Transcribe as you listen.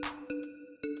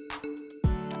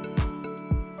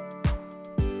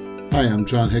Hi, I'm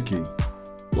John Hickey.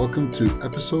 Welcome to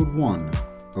episode 1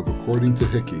 of According to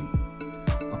Hickey,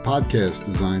 a podcast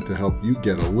designed to help you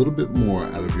get a little bit more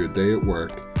out of your day at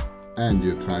work and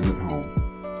your time at home.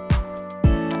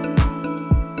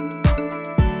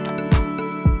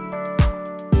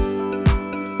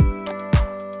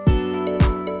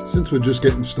 Since we're just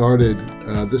getting started,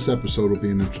 this episode will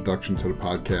be an introduction to the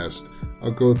podcast.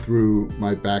 I'll go through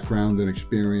my background and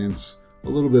experience, a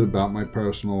little bit about my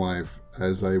personal life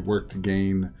as I work to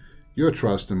gain your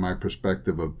trust in my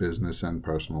perspective of business and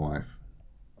personal life.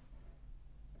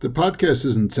 The podcast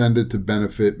is intended to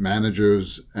benefit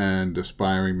managers and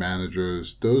aspiring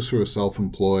managers, those who are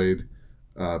self-employed,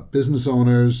 business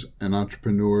owners and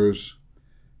entrepreneurs,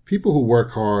 people who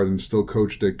work hard and still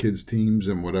coach their kids' teams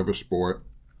in whatever sport,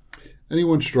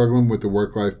 anyone struggling with the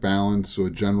work-life balance or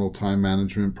general time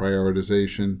management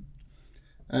prioritization.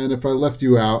 And if I left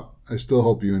you out, I still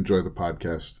hope you enjoy the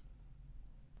podcast.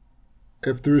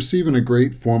 After receiving a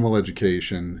great formal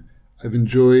education, I've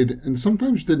enjoyed, and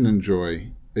sometimes didn't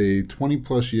enjoy, a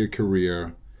 20-plus year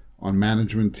career on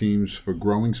management teams for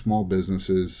growing small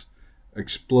businesses,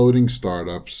 exploding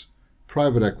startups,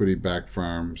 private equity-backed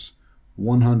firms,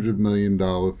 $100 million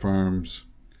firms,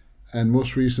 and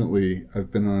most recently,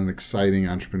 I've been on an exciting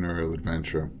entrepreneurial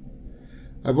adventure.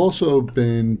 I've also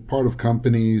been part of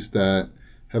companies that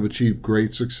have achieved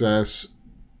great success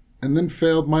and then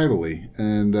failed mightily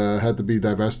and had to be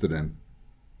divested in.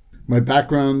 My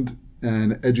background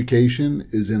and education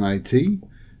is in IT,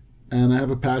 and I have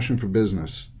a passion for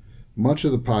business. Much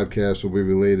of the podcast will be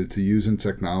related to using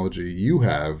technology you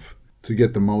have to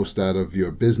get the most out of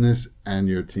your business and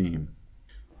your team.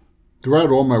 Throughout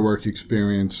all my work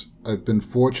experience, I've been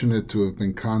fortunate to have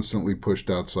been constantly pushed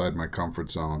outside my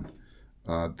comfort zone.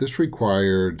 This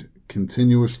required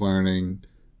continuous learning,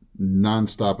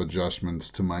 non-stop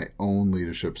adjustments to my own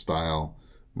leadership style,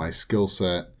 my skill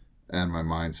set, and my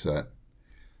mindset.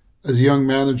 As a young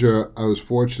manager, I was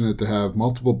fortunate to have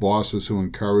multiple bosses who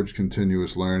encouraged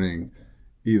continuous learning,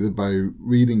 either by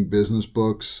reading business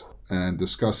books and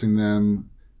discussing them,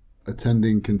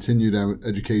 attending continued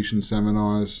education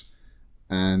seminars,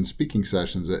 and speaking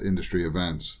sessions at industry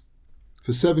events.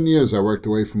 For 7 years, I worked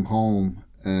away from home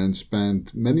and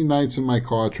spent many nights in my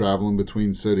car traveling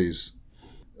between cities.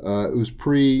 It was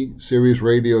pre-Sirius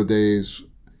radio days,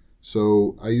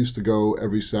 so I used to go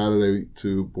every Saturday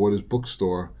to Borders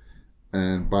Bookstore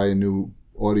and buy a new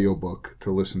audiobook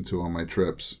to listen to on my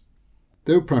trips.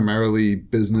 They were primarily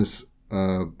business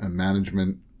and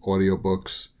management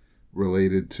audiobooks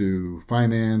related to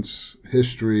finance,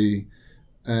 history,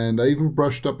 and I even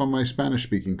brushed up on my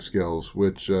Spanish-speaking skills,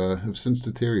 which have since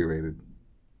deteriorated.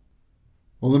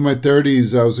 Well, in my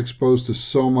 30s, I was exposed to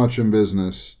so much in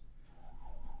business.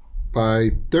 By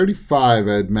 35,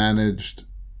 I had managed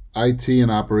IT and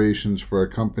operations for a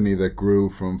company that grew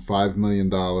from $5 million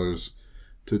to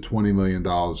 $20 million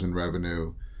in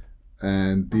revenue.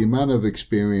 And the amount of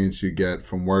experience you get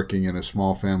from working in a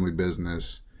small family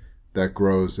business that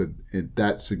grows at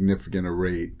that significant a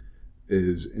rate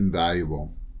is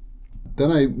invaluable.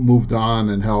 Then I moved on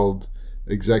and held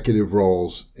executive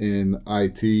roles in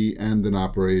IT and in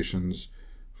operations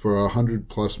for a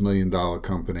 $100+ million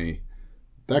company.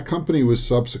 That company was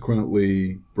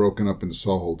subsequently broken up and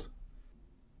sold.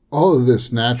 All of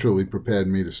this naturally prepared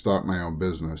me to start my own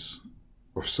business,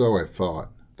 or so I thought.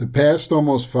 The past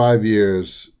almost 5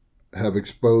 years have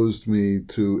exposed me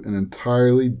to an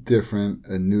entirely different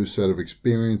and new set of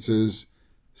experiences,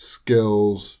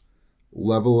 skills,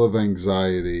 level of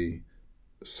anxiety,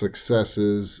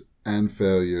 successes, and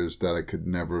failures that I could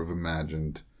never have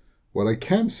imagined. What I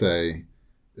can say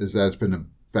is that it's been the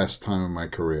best time of my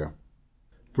career.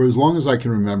 For as long as I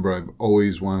can remember, I've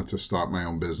always wanted to start my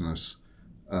own business.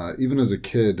 Even as a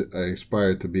kid, I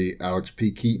aspired to be Alex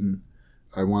P. Keaton.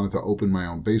 I wanted to open my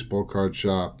own baseball card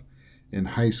shop. In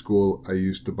high school, I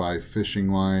used to buy fishing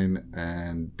line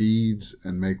and beads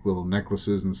and make little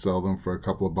necklaces and sell them for a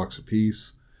couple of bucks a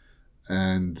piece.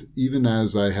 And even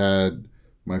as I had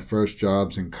my first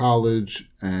jobs in college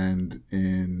and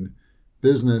in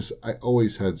business, I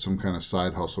always had some kind of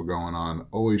side hustle going on,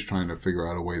 always trying to figure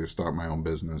out a way to start my own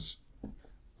business.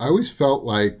 I always felt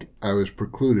like I was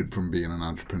precluded from being an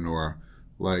entrepreneur,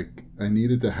 like I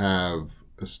needed to have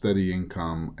a steady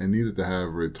income, I needed to have a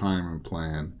retirement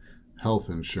plan, health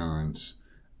insurance,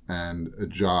 and a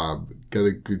job. Get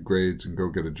a good grades and go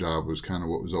get a job was kind of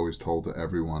what was always told to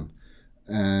everyone.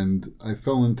 And I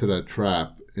fell into that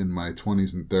trap in my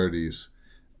 20s and 30s.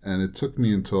 And it took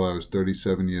me until I was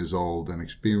 37 years old and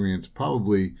experienced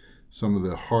probably some of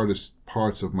the hardest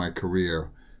parts of my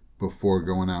career before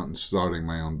going out and starting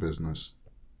my own business.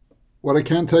 What I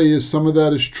can tell you is some of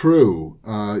that is true.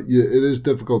 It is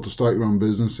difficult to start your own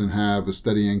business and have a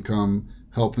steady income,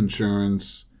 health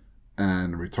insurance,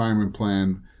 and a retirement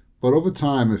plan. But over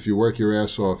time, if you work your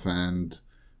ass off and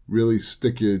really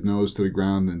stick your nose to the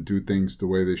ground and do things the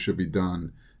way they should be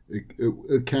done,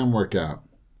 it can work out.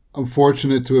 I'm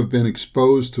fortunate to have been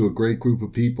exposed to a great group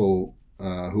of people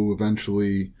who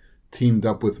eventually teamed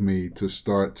up with me to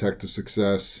start Tech to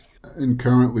Success, and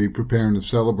currently preparing to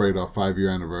celebrate our 5-year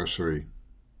anniversary.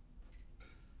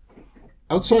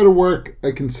 Outside of work,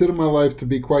 I consider my life to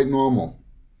be quite normal.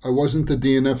 I wasn't the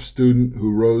DNF student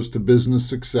who rose to business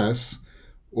success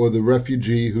or the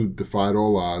refugee who defied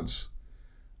all odds.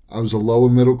 I was a lower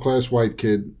middle class white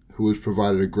kid who was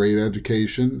provided a great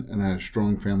education and had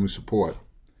strong family support.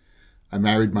 I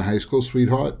married my high school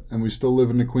sweetheart, and we still live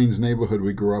in the Queens neighborhood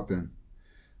we grew up in.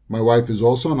 My wife is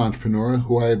also an entrepreneur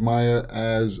who I admire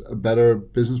as a better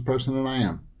business person than I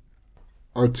am.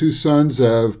 Our 2 sons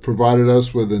have provided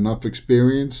us with enough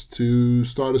experience to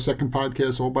start a second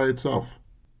podcast all by itself.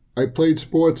 I played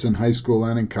sports in high school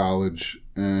and in college,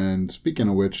 and speaking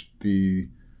of which, the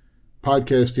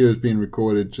podcast here is being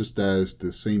recorded just as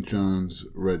the St. John's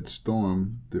Red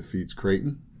Storm defeats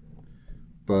Creighton.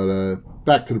 But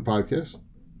back to the podcast.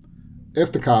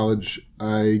 After college,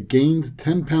 I gained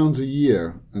 10 pounds a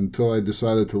year until I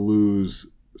decided to lose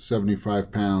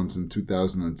 75 pounds in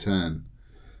 2010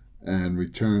 and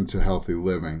return to healthy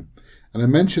living. And I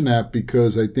mention that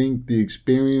because I think the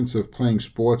experience of playing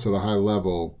sports at a high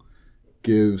level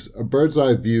gives a bird's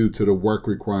eye view to the work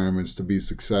requirements to be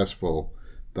successful,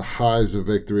 the highs of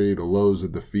victory, the lows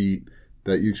of defeat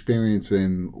that you experience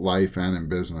in life and in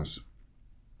business.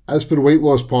 As for the weight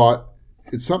loss part,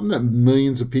 it's something that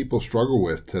millions of people struggle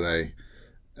with today.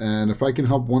 And if I can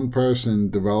help one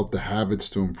person develop the habits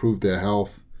to improve their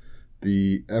health,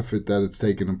 the effort that it's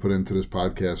taken to put into this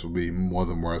podcast will be more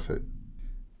than worth it.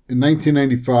 In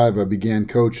 1995, I began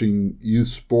coaching youth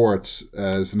sports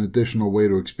as an additional way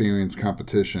to experience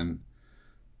competition.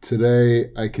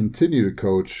 Today, I continue to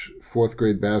coach 4th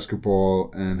grade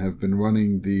basketball and have been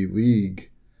running the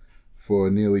league for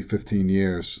nearly 15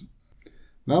 years.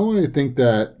 Not only do I think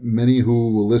that many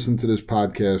who will listen to this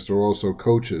podcast are also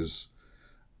coaches,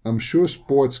 I'm sure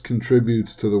sports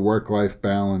contributes to the work-life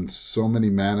balance so many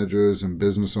managers and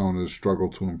business owners struggle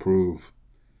to improve.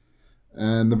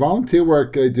 And the volunteer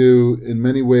work I do in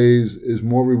many ways is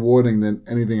more rewarding than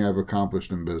anything I've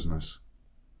accomplished in business.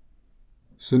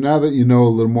 So now that you know a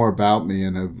little more about me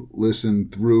and have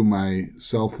listened through my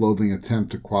self-loathing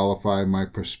attempt to qualify my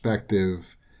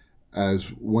perspective as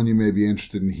one you may be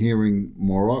interested in hearing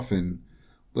more often,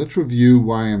 let's review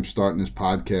why I'm starting this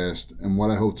podcast and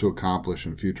what I hope to accomplish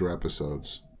in future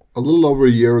episodes. A little over a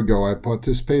year ago, I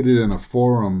participated in a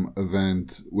forum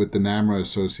event with the NAMRA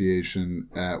Association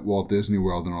at Walt Disney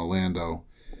World in Orlando.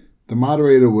 The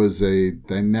moderator was a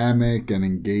dynamic and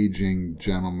engaging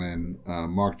gentleman,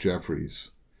 Mark Jeffries.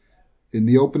 In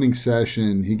the opening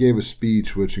session, he gave a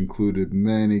speech which included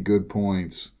many good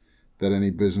points that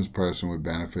any business person would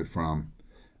benefit from.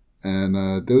 And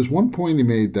there was one point he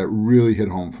made that really hit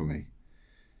home for me.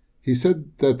 He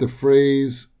said that the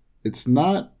phrase, "It's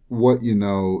not what you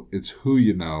know, it's who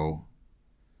you know,"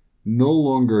 no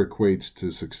longer equates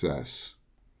to success.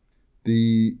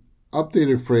 The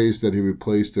updated phrase that he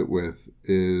replaced it with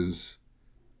is,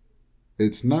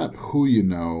 "It's not who you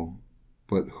know,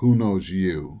 but who knows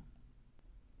you."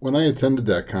 When I attended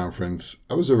that conference,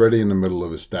 I was already in the middle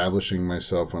of establishing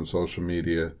myself on social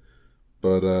media,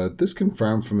 but this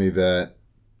confirmed for me that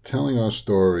telling our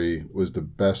story was the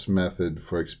best method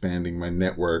for expanding my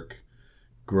network,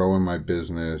 growing my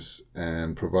business,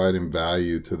 and providing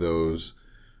value to those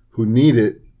who need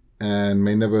it and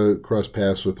may never cross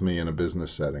paths with me in a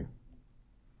business setting.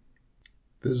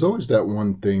 There's always that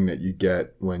one thing that you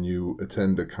get when you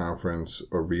attend a conference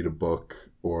or read a book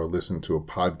or listen to a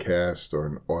podcast or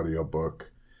an audiobook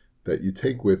that you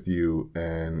take with you,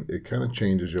 and it kind of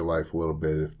changes your life a little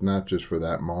bit, if not just for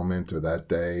that moment or that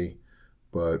day,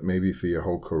 but maybe for your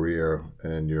whole career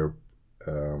and your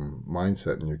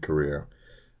mindset in your career.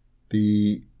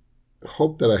 The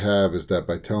hope that I have is that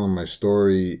by telling my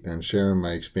story and sharing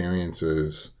my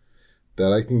experiences,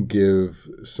 that I can give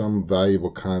some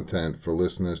valuable content for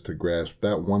listeners to grasp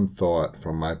that one thought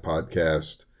from my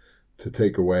podcast to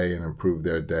take away and improve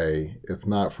their day, if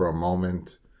not for a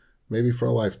moment, maybe for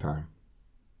a lifetime.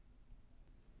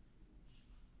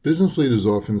 Business leaders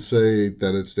often say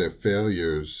that it's their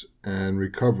failures and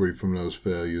recovery from those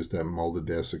failures that molded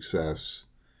their success.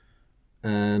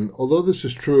 And although this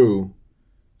is true,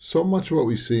 so much of what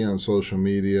we see on social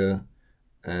media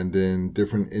and in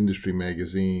different industry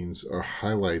magazines are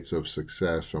highlights of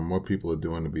success and what people are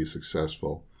doing to be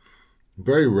successful.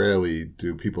 Very rarely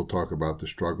do people talk about the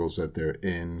struggles that they're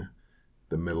in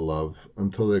the middle of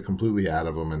until they're completely out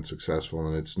of them and successful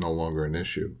and it's no longer an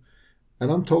issue.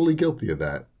 And I'm totally guilty of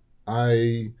that.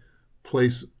 I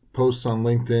place posts on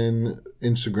LinkedIn,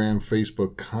 Instagram,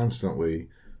 Facebook constantly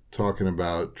talking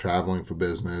about traveling for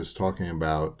business, talking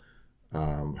about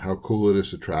how cool it is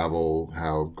to travel,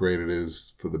 how great it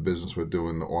is for the business we're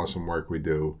doing, the awesome work we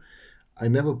do. I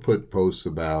never put posts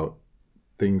about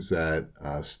things that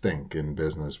stink in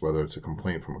business, whether it's a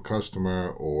complaint from a customer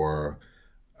or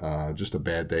just a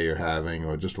bad day you're having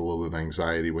or just a little bit of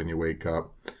anxiety when you wake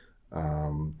up.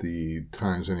 The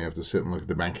times when you have to sit and look at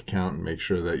the bank account and make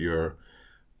sure that your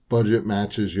budget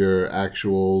matches your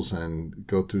actuals and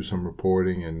go through some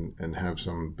reporting and have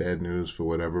some bad news for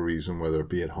whatever reason, whether it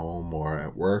be at home or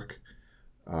at work.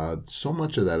 So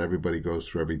much of that everybody goes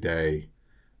through every day.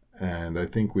 And I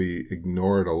think we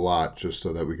ignore it a lot just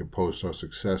so that we can post our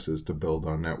successes to build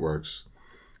our networks.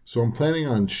 So I'm planning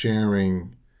on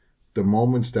sharing the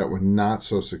moments that were not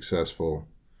so successful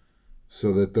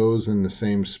so that those in the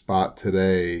same spot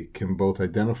today can both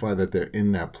identify that they're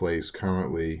in that place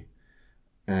currently,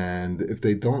 and if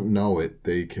they don't know it,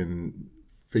 they can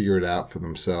figure it out for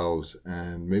themselves,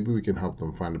 and maybe we can help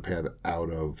them find a path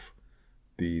out of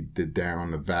the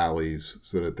down, the valleys,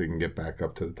 so that they can get back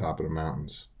up to the top of the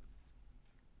mountains.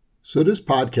 So this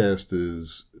podcast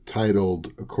is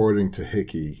titled According to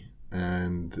Hickey,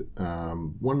 and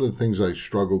one of the things I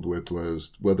struggled with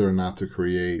was whether or not to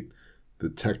create the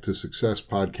Tech to Success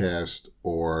podcast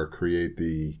or create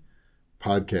the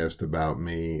podcast about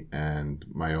me and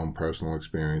my own personal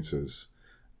experiences.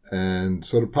 And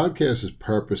so the podcast is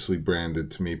purposely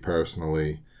branded to me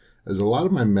personally, as a lot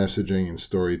of my messaging and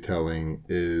storytelling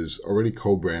is already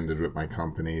co-branded with my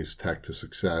companies, Tech to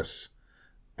Success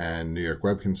and New York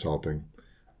Web Consulting.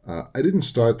 I didn't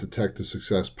start the Tech to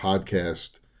Success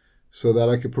podcast so that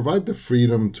I could provide the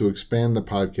freedom to expand the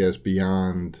podcast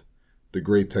beyond the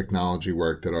great technology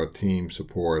work that our team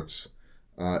supports.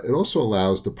 It also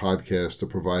allows the podcast to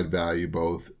provide value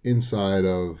both inside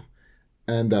of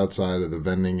and outside of the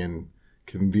vending and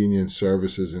convenience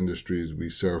services industries we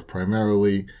serve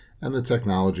primarily and the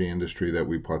technology industry that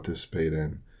we participate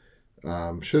in.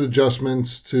 Should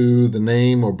adjustments to the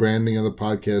name or branding of the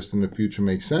podcast in the future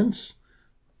make sense,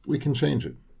 we can change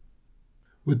it.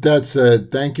 With that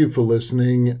said, thank you for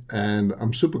listening, and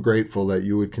I'm super grateful that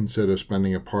you would consider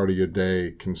spending a part of your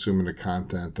day consuming the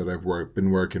content that I've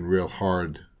been working real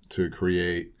hard to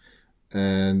create,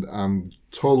 and I'm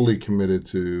totally committed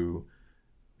to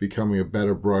becoming a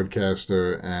better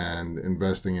broadcaster and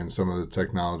investing in some of the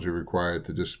technology required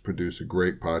to just produce a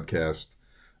great podcast.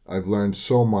 I've learned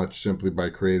so much simply by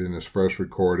creating this first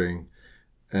recording,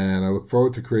 and I look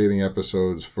forward to creating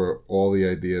episodes for all the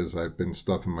ideas I've been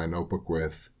stuffing my notebook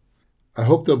with. I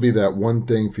hope there'll be that one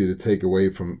thing for you to take away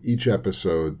from each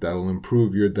episode that'll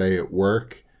improve your day at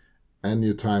work and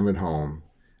your time at home,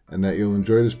 and that you'll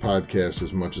enjoy this podcast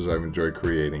as much as I've enjoyed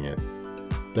creating it.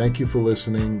 Thank you for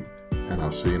listening, and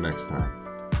I'll see you next time.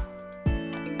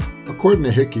 According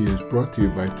to Hickey is brought to you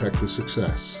by Tech to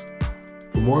Success.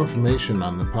 For more information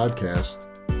on the podcast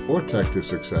or Tech to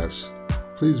Success,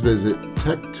 please visit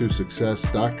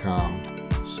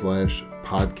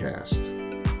tech2success.com/podcast.